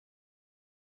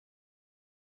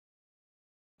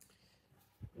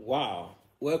Wow.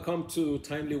 Welcome to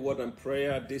Timely Word and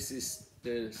Prayer. This is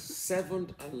the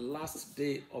seventh and last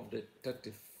day of the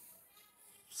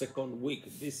 32nd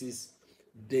week. This is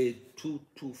day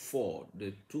 224,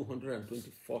 the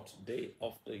 224th day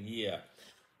of the year.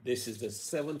 This is the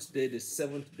seventh day. The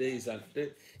seventh day is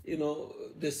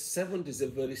the seventh is a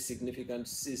very significant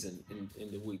season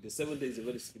in the week. The seventh day is a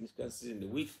very significant season in the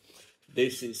week.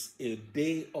 This is a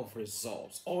day of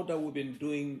results. All that we've been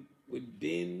doing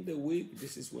within the week,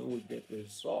 this is when we get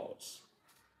results.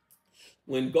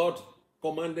 When God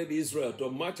commanded Israel to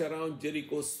march around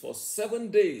Jericho for 7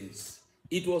 days,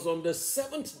 it was on the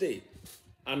seventh day.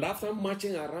 And after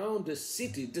marching around the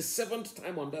city, the seventh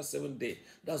time on that seventh day,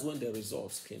 that's when the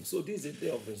results came. So this is a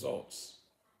day of results.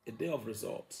 A day of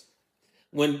results.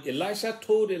 When Elisha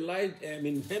told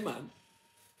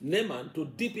Naaman to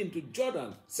dip into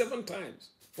Jordan 7 times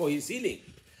for his healing,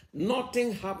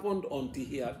 nothing happened until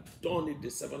he had done it the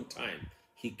 7th time.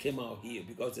 He came out here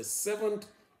because the 7th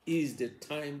is the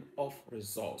time of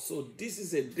results. So this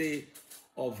is a day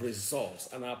of results,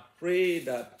 and I pray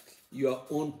that your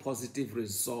own positive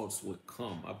results will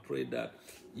come. I pray that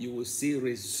you will see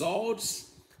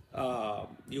results,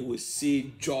 you will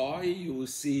see joy, you will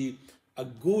see a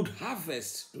good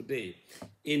harvest today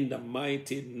in the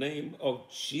mighty name of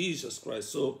Jesus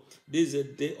Christ. So this is a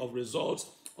day of results.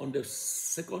 On the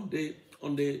second day,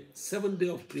 on the 7th day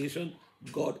of creation,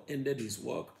 God ended his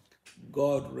work.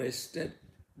 God rested.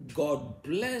 God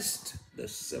blessed the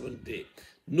 7th day.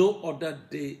 No other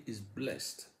day is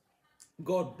blessed.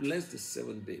 God blessed the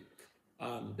 7th day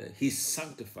and he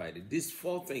sanctified it. These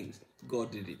 4 things,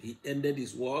 God did it. He ended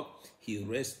his work, he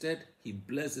rested, he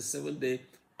blessed the 7th day,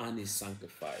 and he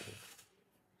sanctified it.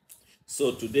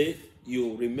 So today,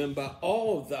 you remember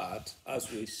all that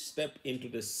as we step into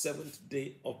the 7th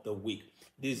day of the week.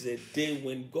 This is a day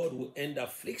when God will end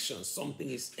affliction. Something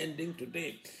is ending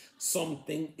today.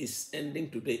 Something is ending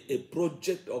today. A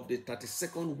project of the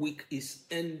 32nd week is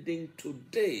ending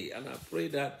today. And I pray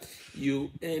that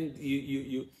you end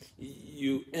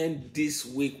this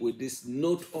week with this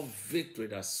note of victory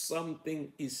that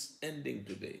something is ending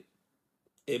today.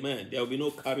 Amen. There will be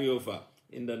no carryover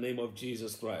in the name of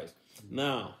Jesus Christ.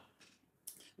 Now,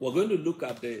 we're going to look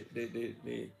at the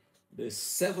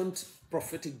 7th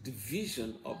prophetic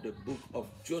division of the book of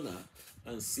Jonah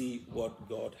and see what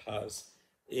God has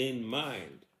in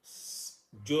mind.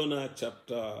 Jonah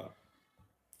chapter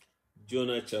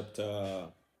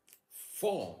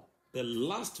 4, the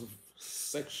last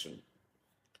section.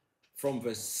 From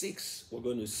verse 6, we're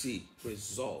going to see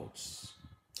results.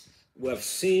 We have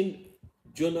seen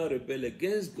Jonah rebel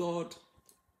against God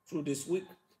through this week.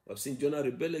 I've seen Jonah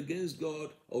rebel against God,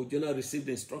 or Jonah received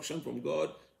instruction from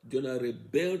God. Jonah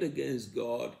rebelled against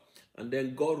God, and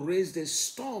then God raised a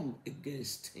storm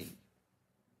against him.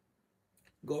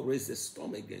 God raised a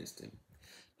storm against him.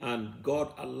 And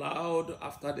God allowed,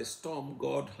 after the storm,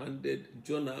 God handed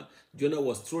Jonah. Jonah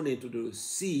was thrown into the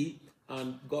sea,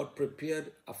 and God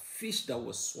prepared a fish that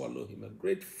will swallow him. A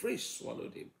great fish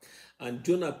swallowed him. And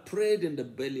Jonah prayed in the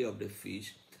belly of the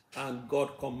fish, and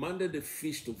God commanded the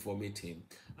fish to vomit him.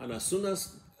 And as soon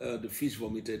as the fish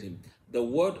vomited him, the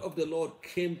word of the Lord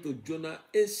came to Jonah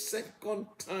a second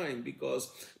time,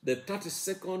 because the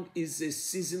 32nd is a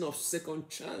season of second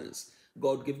chance.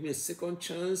 God gave me a second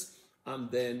chance,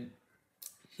 and then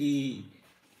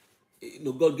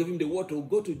God gave him the word to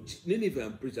go to Nineveh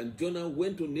and preach. And Jonah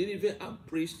went to Nineveh and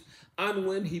preached. And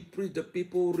when he preached, the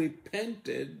people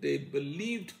repented. They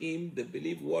believed him. They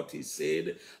believed what he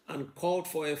said and called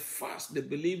for a fast. They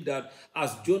believed that,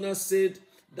 as Jonah said,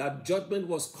 that judgment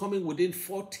was coming within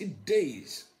 40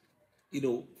 days.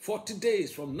 40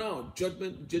 days from now,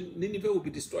 Nineveh will be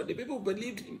destroyed. The people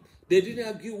believed him. They didn't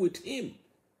argue with him.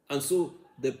 And so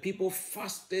the people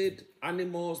fasted,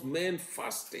 animals, men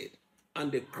fasted,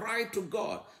 and they cried to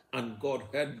God, and God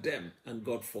heard them, and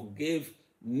God forgave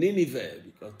Nineveh,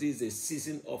 because this is a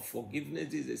season of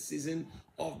forgiveness. This is a season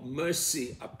of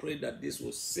mercy. I pray that this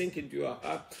will sink into your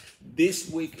heart. This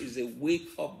week is a week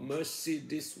of mercy.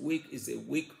 This week is a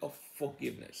week of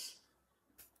forgiveness.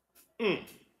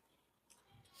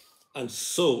 And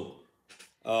so,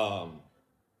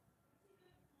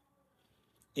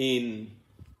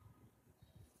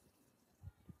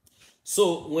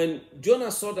 So when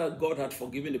Jonah saw that God had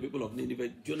forgiven the people of Nineveh,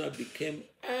 Jonah became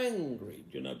angry.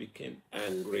 Jonah became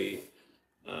angry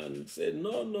and said,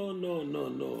 no.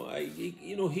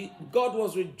 God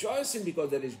was rejoicing because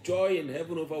there is joy in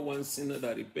heaven over one sinner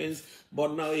that repents.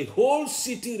 But now a whole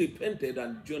city repented,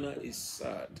 and Jonah is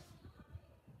sad.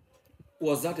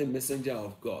 Was that a messenger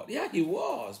of God? Yeah, he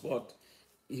was, but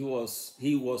he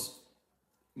was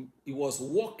He was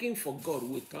walking for God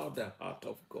without the heart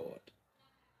of God.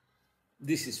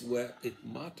 This is where it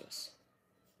matters.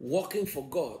 Walking for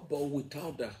God, but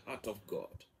without the heart of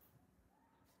God.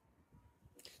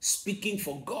 Speaking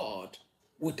for God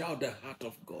without the heart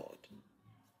of God.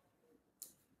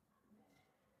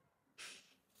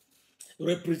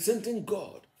 Representing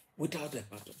God without the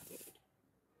heart of God.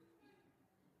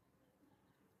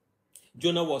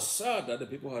 Jonah was sad that the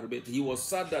people had rebelled. He was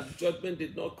sad that judgment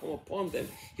did not come upon them.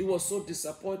 He was so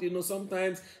disappointed. You know,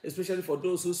 sometimes, especially for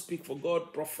those who speak for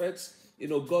God, prophets, you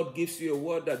know, God gives you a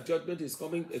word that judgment is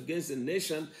coming against a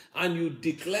nation, and you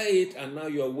declare it, and now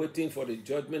you are waiting for the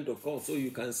judgment to come so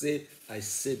you can say, I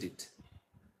said it.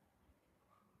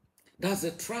 That's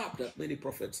a trap that many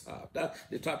prophets have. That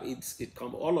the trap, it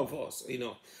comes, all of us, you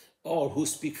know, all who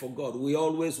speak for God, we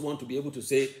always want to be able to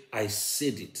say, I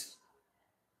said it.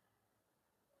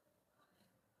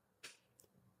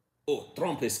 Oh,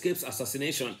 Trump escapes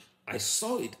assassination. I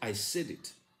saw it. I said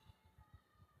it.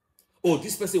 Oh,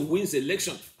 this person wins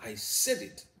election. I said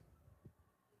it.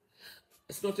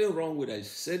 There's nothing wrong with I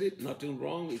said it. Nothing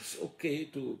wrong. It's okay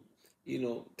to, you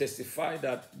know, testify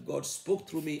that God spoke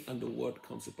through me and the word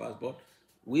comes to pass. But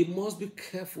we must be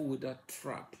careful with that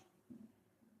trap.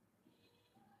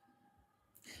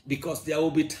 Because there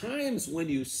will be times when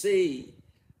you say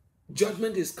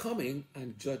judgment is coming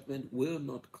and judgment will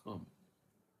not come.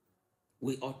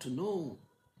 We ought to know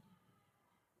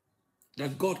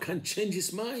that God can change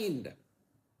his mind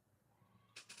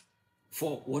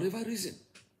for whatever reason.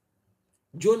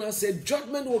 Jonah said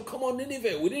judgment will come on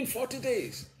Nineveh within 40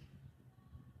 days.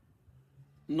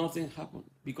 Nothing happened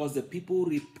because the people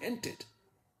repented.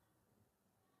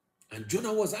 And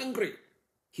Jonah was angry.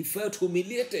 He felt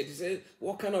humiliated. He said,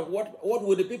 what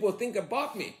will the people think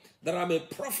about me? That I'm a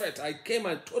prophet. I came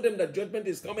and told them that judgment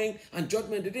is coming and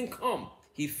judgment didn't come.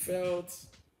 He felt,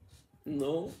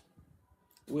 no,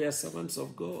 we are servants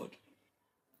of God.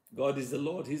 God is the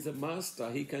Lord. He's the master.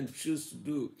 He can choose to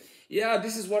do. Yeah,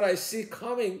 this is what I see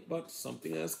coming, but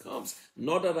something else comes.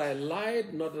 Not that I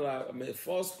lied, not that I'm a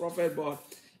false prophet, but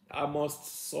I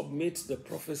must submit the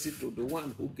prophecy to the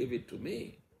one who gave it to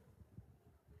me.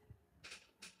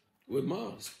 We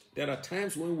must. There are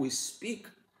times when we speak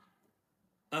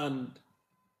and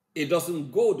it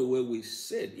doesn't go the way we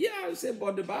said. Yeah, I say,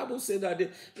 but the Bible said that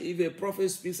if a prophet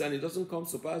speaks and it doesn't come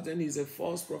to pass, then he's a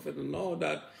false prophet and all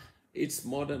that. It's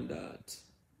more than that.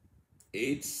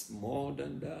 It's more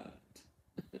than that.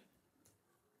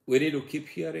 We need to keep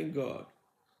hearing God.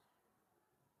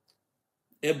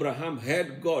 Abraham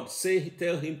heard God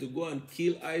tell him to go and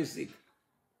kill Isaac.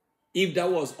 If that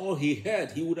was all he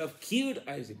heard, he would have killed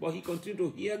Isaac. But he continued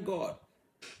to hear God.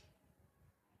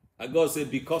 And God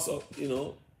said, because of,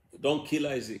 don't kill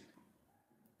Isaac.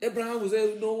 Abraham would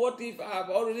say, what if I have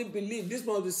already believed this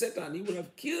must be Satan? He would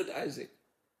have killed Isaac.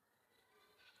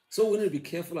 So we need to be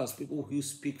careful as people who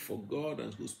speak for God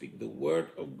and who speak the word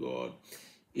of God.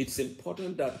 It's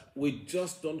important that we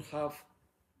just don't have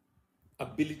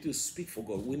ability to speak for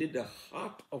God. We need the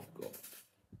heart of God.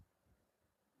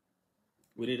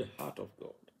 We need the heart of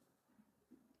God.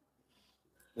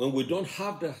 When we don't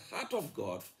have the heart of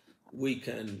God, we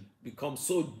can become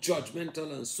so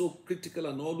judgmental and so critical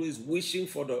and always wishing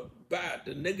for the bad,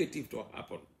 the negative to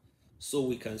happen. So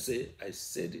we can say, I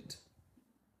said it.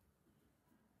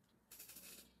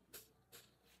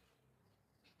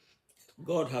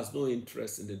 God has no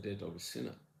interest in the death of a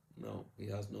sinner. No, he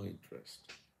has no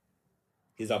interest.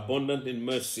 He's abundant in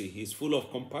mercy. He's full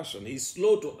of compassion. He's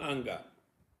slow to anger.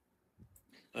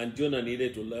 And Jonah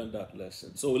needed to learn that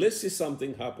lesson. So let's see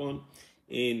something happen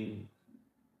in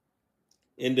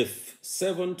the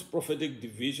seventh prophetic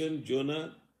division,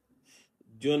 Jonah.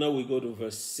 We go to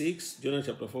verse 6, Jonah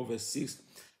chapter 4, verse 6.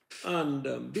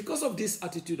 And because of this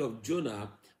attitude of Jonah,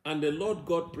 and the Lord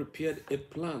God prepared a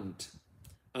plant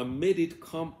and made it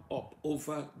come up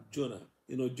over Jonah.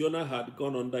 Jonah had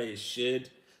gone under a shade.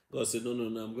 God said, no,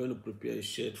 I'm going to prepare a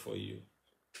shade for you.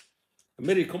 I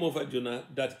made it come over Jonah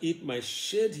that it might be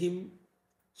shade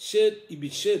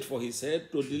for his head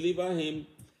to deliver him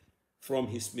from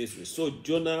his misery. So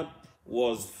Jonah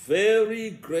was very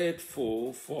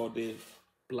grateful for the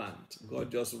plant. God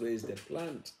just raised the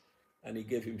plant and he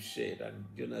gave him shade. And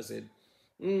Jonah said,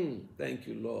 thank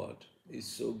you, Lord. It's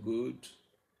so good.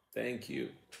 Thank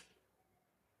you.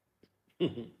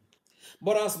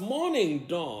 But as morning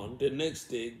dawned the next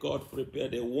day, God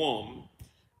prepared a worm,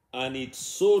 and it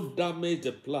so damaged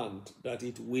the plant that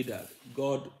it withered.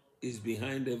 God is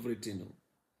behind everything.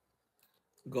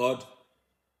 God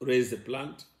raised the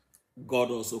plant.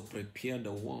 God also prepared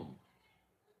the worm.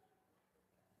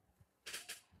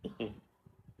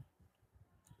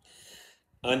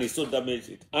 And he so damaged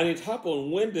it. And it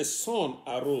happened when the sun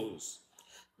arose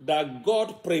that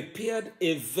God prepared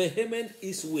a vehement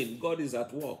east wind. God is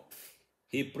at work.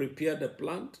 He prepared the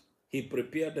plant. He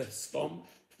prepared the storm.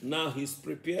 Now he's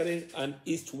preparing an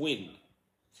east wind.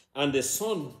 And the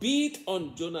sun beat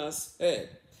on Jonah's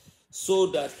head so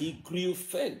that he grew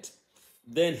faint.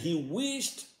 Then he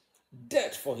wished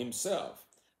death for himself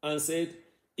and said,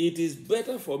 "It is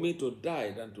better for me to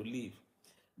die than to live."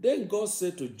 Then God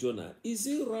said to Jonah, "Is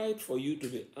it right for you to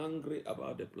be angry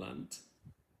about the plant?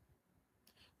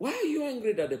 Why are you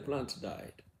angry that the plant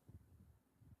died?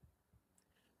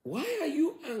 Why are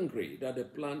you angry that the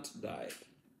plant died?"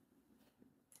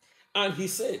 And he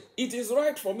said, "It is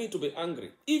right for me to be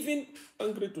angry, even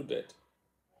angry to death."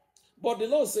 But the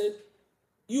Lord said,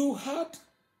 "You had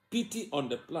pity on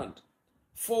the plant,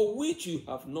 for which you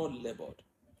have not labored,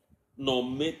 nor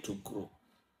made to grow.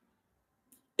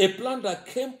 A plant that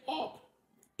came up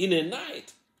in a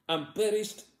night and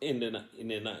perished in a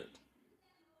night.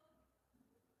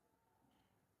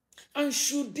 And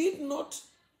should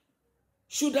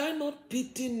I not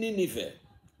pity Nineveh,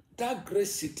 that great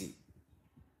city,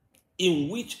 in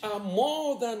which are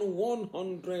more than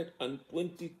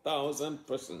 120,000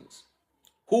 persons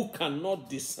who cannot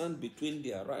discern between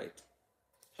their right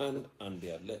hand and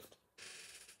their left,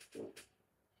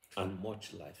 and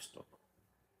much livestock?"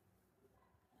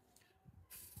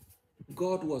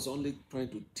 God was only trying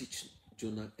to teach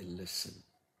Jonah a lesson.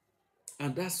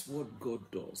 And that's what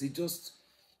God does. He just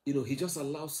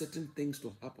allows certain things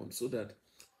to happen so that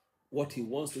what he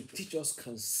wants to teach us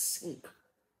can sink.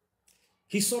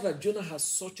 He saw that Jonah has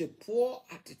such a poor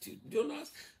attitude.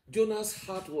 Jonah's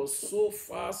heart was so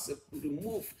far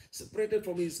separated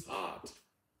from his heart.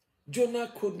 Jonah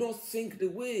could not think the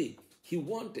way he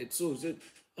wanted. So he said,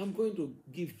 "I'm going to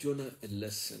give Jonah a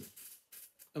lesson.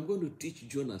 I'm going to teach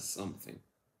Jonah something."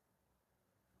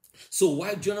 So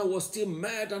while Jonah was still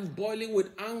mad and boiling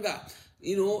with anger,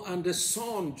 and the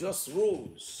sun just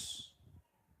rose,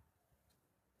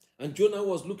 and Jonah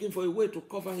was looking for a way to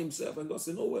cover himself, and God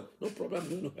said, "No way, no problem, I'm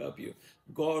going to help you."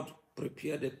 God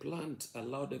prepared a plant,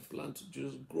 allowed the plant to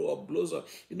just grow up, blossom.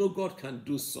 God can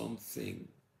do something.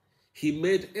 He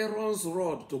made Aaron's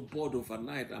rod to bud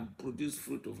overnight and produce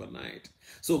fruit overnight.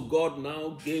 So God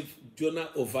now gave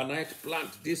Jonah overnight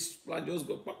plant. This plant just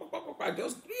grew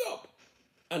up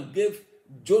and gave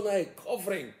Jonah a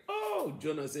covering. Oh,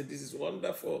 Jonah said, "This is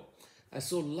wonderful. I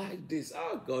so like this.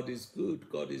 God is good.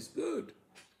 God is good."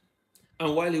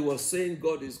 And while he was saying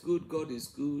God is good, God is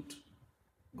good,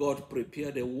 God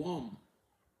prepared a worm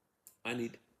and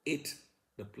it ate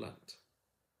the plant,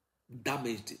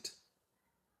 damaged it.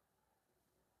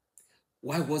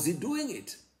 Why was he doing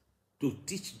it? To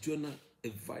teach Jonah a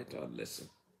vital lesson.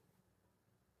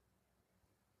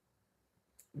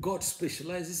 God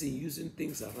specializes in using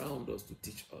things around us to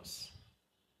teach us.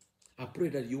 I pray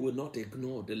that you will not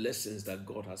ignore the lessons that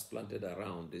God has planted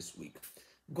around this week.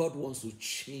 God wants to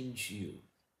change you,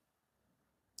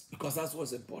 because that's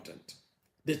what's important.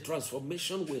 The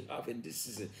transformation we have in this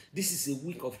season. This is a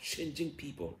week of changing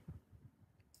people.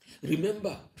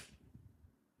 Remember,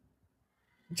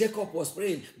 Jacob was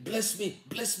praying, "Bless me,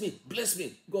 bless me, bless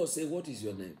me." God said, "What is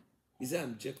your name?" He said,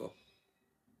 "I'm Jacob."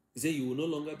 He said, "You will no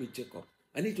longer be Jacob.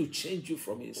 I need to change you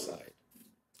from inside."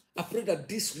 I pray that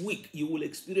this week you will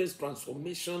experience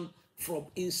transformation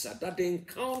from inside. That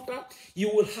you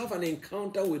will have an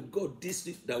encounter with God this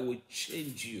week that will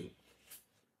change you.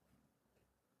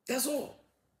 That's all.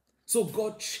 So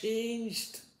God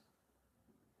changed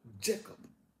Jacob.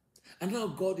 And now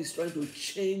God is trying to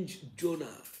change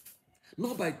Jonah.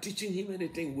 Not by teaching him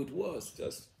anything with words.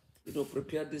 Just,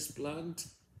 prepare this plant.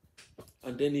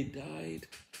 And then he died.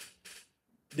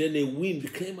 Then a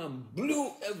wind came and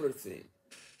blew everything.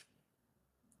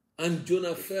 And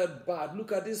Jonah felt bad.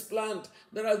 "Look at this plant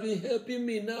that has been helping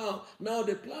me now. Now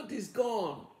the plant is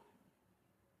gone."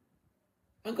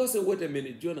 And God said, "Wait a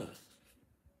minute, Jonah.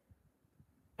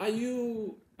 Are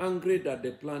you angry that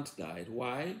the plant died?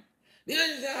 Why?"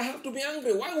 "I have to be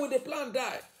angry. Why would the plant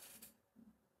die?"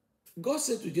 God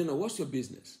said to Jonah, "What's your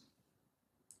business?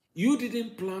 You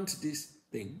didn't plant this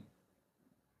thing.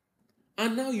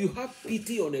 And now you have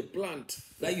pity on a plant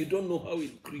that you don't know how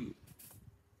it grew.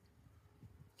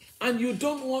 And you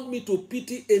don't want me to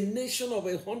pity a nation of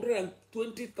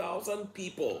 120,000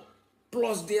 people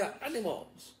plus their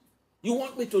animals. You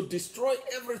want me to destroy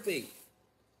everything.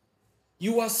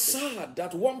 You are sad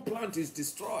that one plant is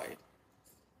destroyed."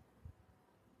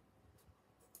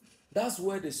 That's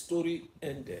where the story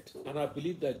ended. And I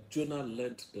believe that Jonah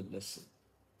learned the lesson.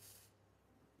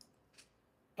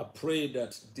 I pray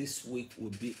that this week will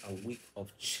be a week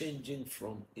of changing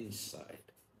from inside.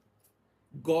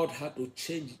 God had to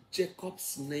change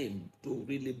Jacob's name to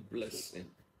really bless him.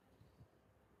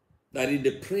 That in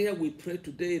the prayer we pray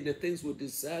today, in the things we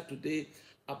desire today,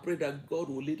 I pray that God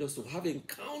will lead us to have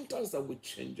encounters that will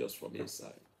change us from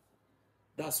inside.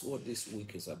 That's what this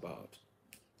week is about.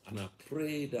 And I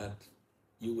pray that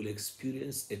you will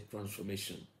experience a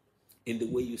transformation in the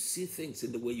way you see things,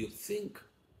 in the way you think,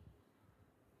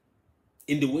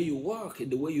 in the way you work, in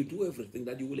the way you do everything,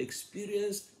 that you will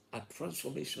experience a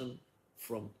transformation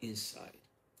from inside.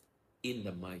 In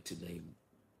the mighty name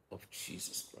of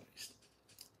Jesus Christ.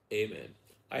 Amen.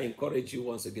 I encourage you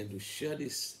once again to share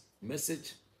this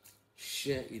message.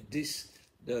 Share it.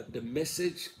 The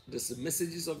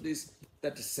messages of this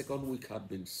 32nd week have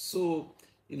been so,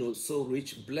 so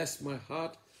rich. Bless my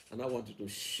heart. And I want you to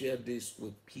share this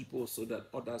with people so that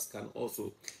others can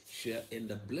also share in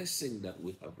the blessing that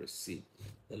we have received.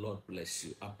 The Lord bless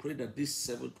you. I pray that this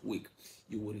 7th week,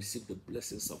 you will receive the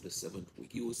blessings of the 7th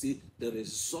week. You will see the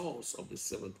results of the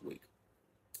 7th week.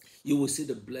 You will see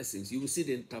the blessings. You will see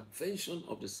the intervention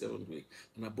of the 7th week.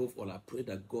 And above all, I pray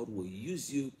that God will use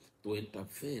you to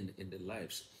intervene in the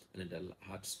lives and in the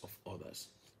hearts of others.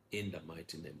 In the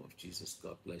mighty name of Jesus,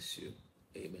 God bless you.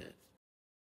 Amen.